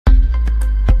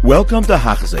Welcome to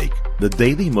Hachzik, the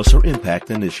Daily Musar Impact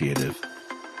Initiative.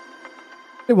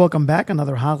 Hey, welcome back.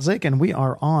 Another Hachzik, and we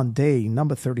are on day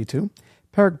number 32,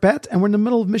 Perek Bet, and we're in the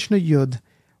middle of Mishnah Yud.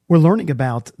 We're learning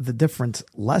about the different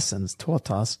lessons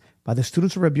taught us by the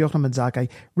students of Rabbi Yochanan ben Zakkai.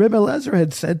 Rebbe Eliezer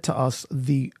had said to us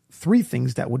the three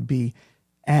things that would be,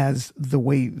 as the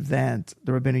way that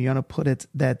the Rabbeinu Yonah put it,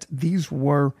 that these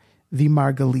were the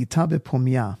margalita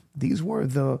bepumya. These were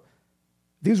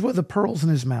the pearls in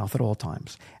his mouth at all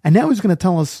times. And now he's going to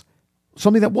tell us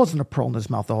something that wasn't a pearl in his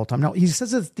mouth the whole time. Now, he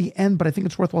says it at the end, but I think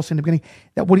it's worthwhile saying at the beginning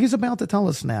that what he's about to tell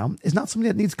us now is not something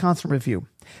that needs constant review.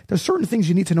 There's certain things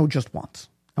you need to know just once.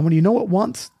 And when you know it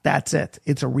once, that's it.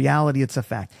 It's a reality. It's a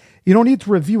fact. You don't need to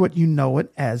review it. You know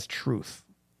it as truth.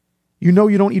 You know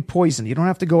you don't eat poison. You don't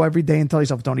have to go every day and tell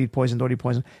yourself, don't eat poison, don't eat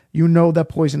poison. You know that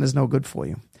poison is no good for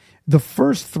you. The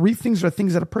first three things are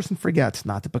things that a person forgets: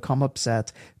 not to become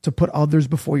upset, to put others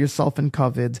before yourself in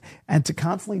kavod, and to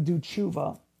constantly do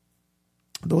tshuva.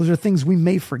 Those are things we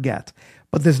may forget.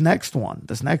 But this next one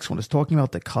is talking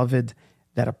about the kavod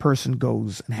that a person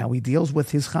goes and how he deals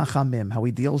with his chachamim, how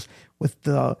he deals with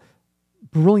the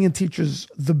brilliant teachers,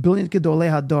 the brilliant gedolei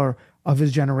hador of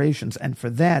his generations. And for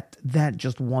that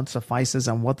just once suffices.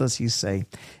 And what does he say?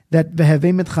 That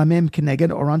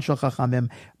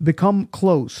become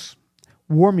close,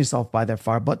 warm yourself by their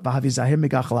fire, but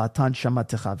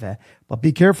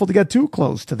be careful to get too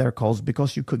close to their coals,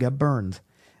 because you could get burned.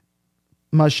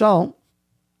 Mashal,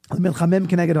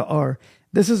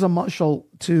 this is a mashal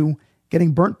to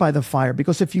getting burnt by the fire,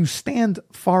 because if you stand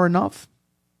far enough,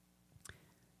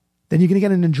 then you're going to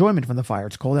get an enjoyment from the fire.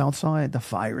 It's cold outside. The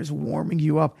fire is warming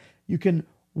you up. You can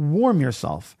warm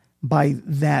yourself by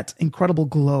that incredible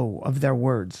glow of their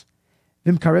words.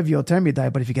 But if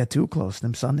you get too close,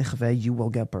 you will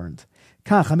get burned.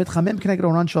 So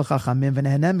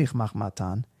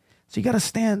you got to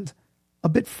stand a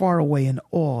bit far away in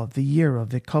awe of the year of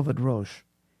the Kavod Rosh.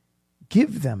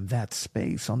 Give them that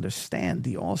space. Understand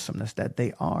the awesomeness that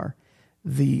they are.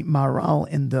 The Maharal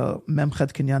in the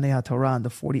Memchet Kinyanei HaTorah and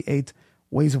the 48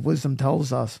 Ways of Wisdom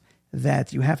tells us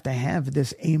that you have to have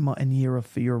this Ema and Yira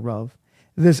for your Rav.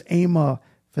 This Ema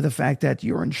for the fact that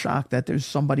you're in shock that there's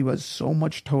somebody who has so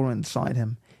much Torah inside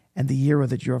him, and the Yira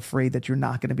that you're afraid that you're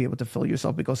not going to be able to fill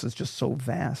yourself because it's just so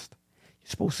vast. You're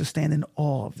supposed to stand in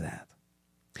awe of that.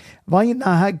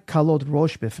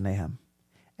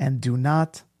 And do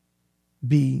not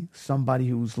be somebody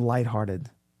who's lighthearted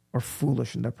or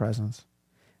foolish in their presence.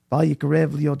 And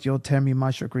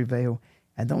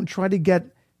don't try to get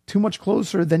too much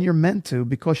closer than you're meant to,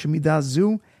 because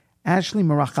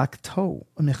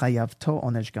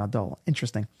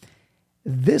interesting.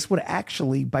 This would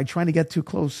actually, by trying to get too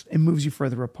close, it moves you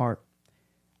further apart.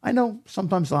 I know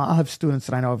sometimes I'll have students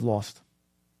that I know I've lost.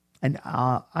 And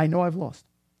I know I've lost.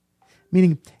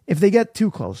 Meaning, if they get too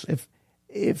close, it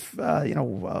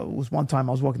was one time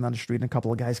I was walking down the street and a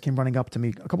couple of guys came running up to me,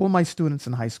 a couple of my students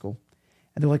in high school.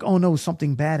 And they're like, oh no,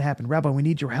 something bad happened. Rabbi, we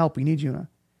need your help. We need you.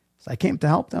 So I came to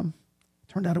help them.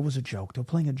 Turned out it was a joke. They were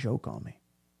playing a joke on me.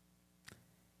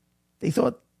 They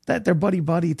thought that they're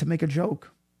buddy to make a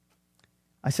joke.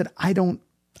 I said, I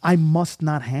must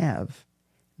not have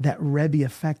that Rebbe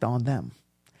effect on them.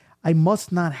 I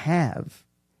must not have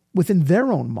within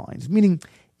their own minds. Meaning,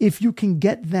 if you can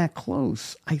get that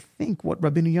close, I think what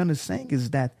Rabbeinu Yonah is saying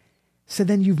is that, so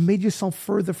then you've made yourself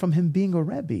further from him being a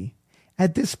Rebbe.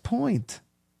 At this point,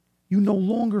 you no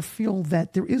longer feel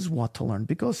that there is what to learn,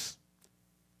 because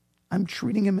I'm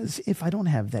treating him as if I don't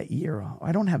have that yira, or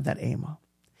I don't have that ema.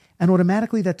 And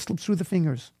automatically that slips through the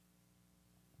fingers.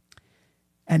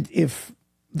 And if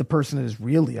the person is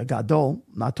really a gadol,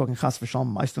 not talking chas v'shalom,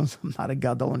 my students, I'm not a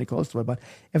gadol any close to it, but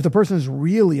if the person is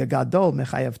really a gadol,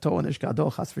 mechayev to'anish gadol,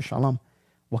 chas v'shalom,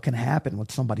 what can happen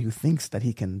with somebody who thinks that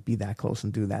he can be that close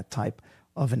and do that type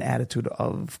of an attitude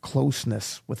of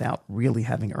closeness without really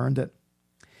having earned it?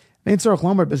 And certainly,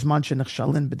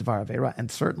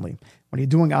 when you're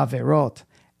doing averot,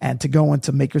 and to go and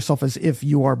to make yourself as if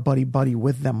you are buddy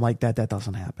with them like that, that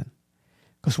doesn't happen.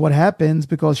 Because what happens,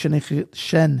 because there's a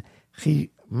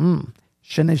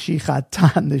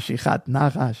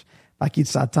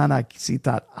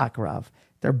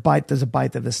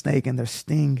bite of a snake, and their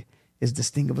sting is the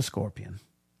sting of a scorpion.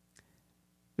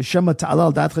 Because you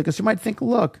might think,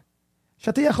 look,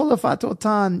 I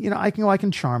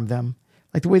can charm them,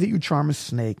 like the way that you charm a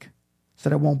snake, so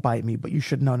that it won't bite me. But you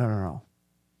should no.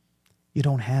 You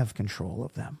don't have control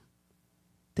of them.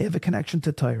 They have a connection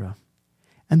to Torah.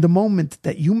 And the moment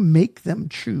that you make them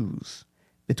choose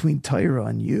between Torah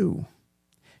and you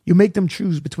make them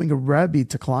choose between a Rebbe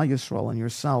to Klal Yisrael and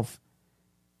yourself,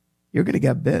 you're going to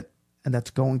get bit, and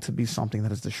that's going to be something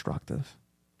that is destructive.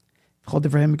 And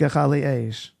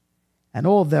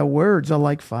all of their words are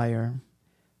like fire.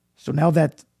 So now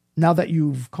that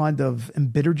you've kind of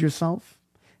embittered yourself,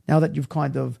 now that you've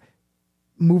kind of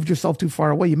moved yourself too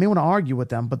far away, you may want to argue with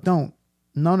them, but don't.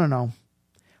 No.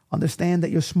 Understand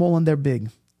that you're small and they're big.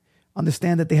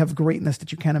 Understand that they have greatness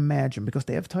that you can't imagine because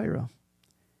they have Torah.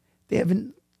 They have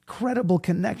an incredible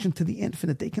connection to the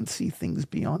infinite. They can see things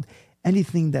beyond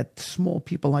anything that small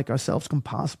people like ourselves can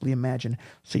possibly imagine.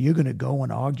 So you're going to go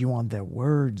and argue on their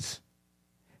words.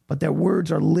 But their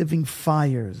words are living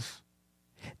fires.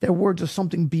 Their words are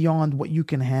something beyond what you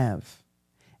can have.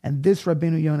 And this,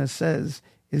 Rabbeinu Yonah says,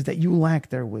 is that you lack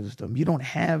their wisdom. You don't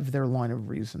have their line of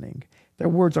reasoning. Their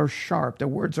words are sharp. Their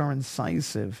words are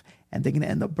incisive. And they're going to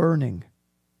end up burning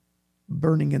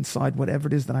inside whatever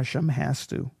it is that Hashem has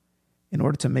to, in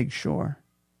order to make sure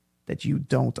that you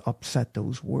don't upset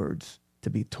those words to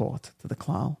be taught to the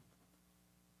klal.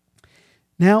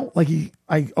 Now, like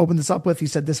I opened this up with, he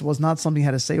said this was not something he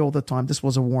had to say all the time. This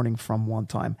was a warning from one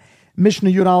time.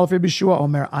 Mishnah Yud Aleph Rabbi Shua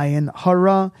Omer Ayin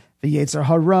Hara v'Yetzer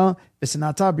Hara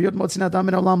v'Sinata b'Yod Motzinata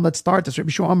min Olam. Let's start this.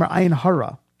 Rabbi Shua Omer Ayin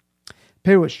Hara.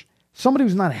 Perush, somebody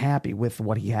who's not happy with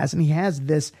what he has, and he has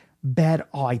this bad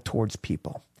eye towards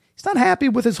people. He's not happy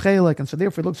with his chalik, and so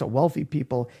therefore he looks at wealthy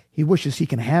people. He wishes he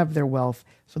can have their wealth.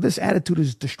 So this attitude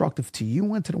is destructive to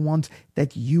you and to the ones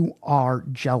that you are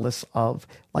jealous of.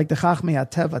 Like the Chachmei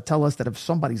HaTeva tell us that if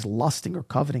somebody's lusting or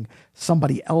coveting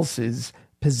somebody else's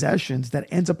possessions, that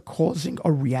ends up causing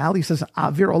a reality. He says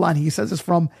Avir Olan. He says this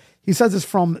from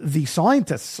the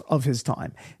scientists of his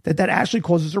time, that actually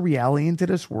causes a reality into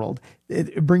this world.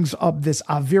 It brings up this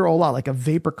Avir Olah, like a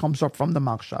vapor comes up from the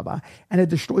Machshava, and it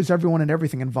destroys everyone and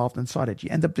everything involved inside it.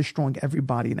 You end up destroying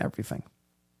everybody and everything.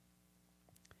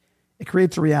 It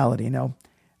creates a reality,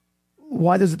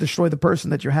 Why does it destroy the person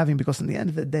that you're having? Because in the end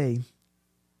of the day,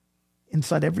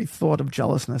 inside every thought of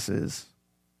jealousness is,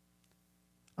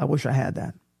 I wish I had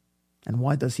that. And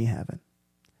why does he have it?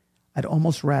 I'd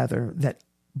almost rather that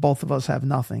both of us have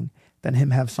nothing than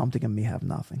him have something and me have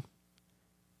nothing.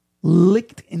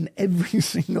 Licked in every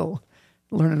single,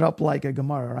 learn it up like a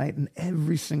Gemara, right? In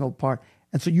every single part.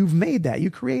 And so you've made that. You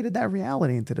created that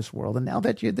reality into this world. And now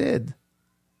that you did,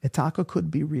 Itaka could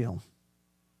be real.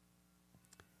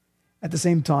 At the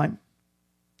same time,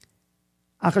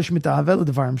 but after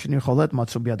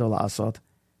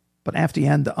you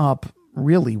end up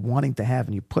really wanting to have,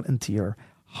 and you put into your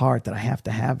heart that I have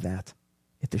to have that,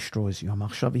 it destroys you. You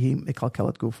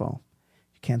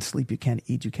can't sleep, you can't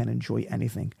eat, you can't enjoy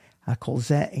anything. That's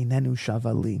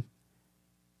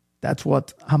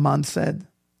what Haman said.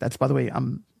 That's, by the way,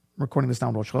 I'm recording this now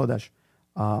on Rosh Chodesh.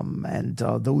 And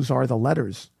those are the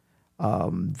letters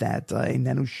that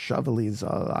Einenu Shavali is,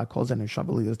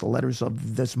 is the letters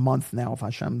of this month now of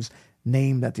Hashem's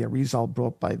name that the Arizal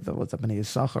brought by the Bnei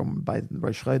Yisachar, by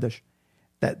Rosh Chodesh.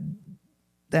 That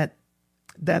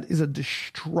is a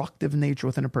destructive nature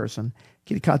within a person.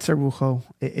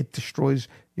 It destroys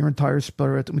your entire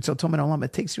spirit.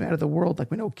 It takes you out of the world.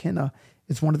 Like we know, Kina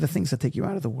is one of the things that take you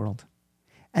out of the world.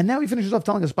 And now he finishes off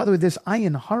telling us, by the way, this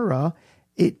Ayin Hara,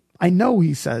 I know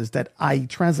he says that I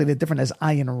translated it different as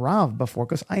Ayin Rav before,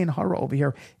 because Ayin Hara over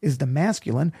here is the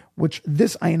masculine, which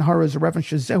this Ayin Hara is a reference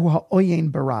to Zehu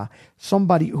Ha'oyein Bara,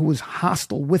 somebody who is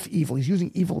hostile with evil. He's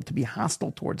using evil to be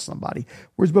hostile towards somebody.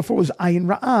 Whereas before it was Ayin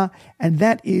Ra'ah, and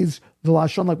that is the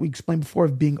Lashon, like we explained before,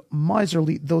 of being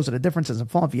miserly. Those are the differences.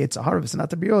 And Yetzer Hara v'Sinat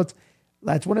Habriyot,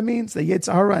 that's what it means. The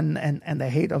Yetzer Hara and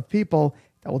the hate of people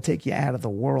that will take you out of the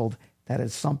world. That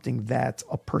is something that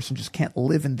a person just can't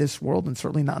live in this world, and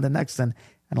certainly not in the next, and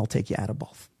it'll take you out of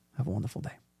both. Have a wonderful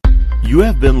day. You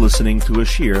have been listening to a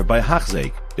shiur by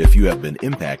Hachzeik. If you have been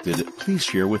impacted, please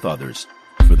share with others.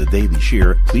 For the daily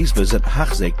shiur, please visit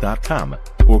Hachzeik.com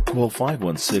or call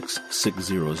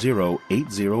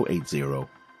 516-600-8080.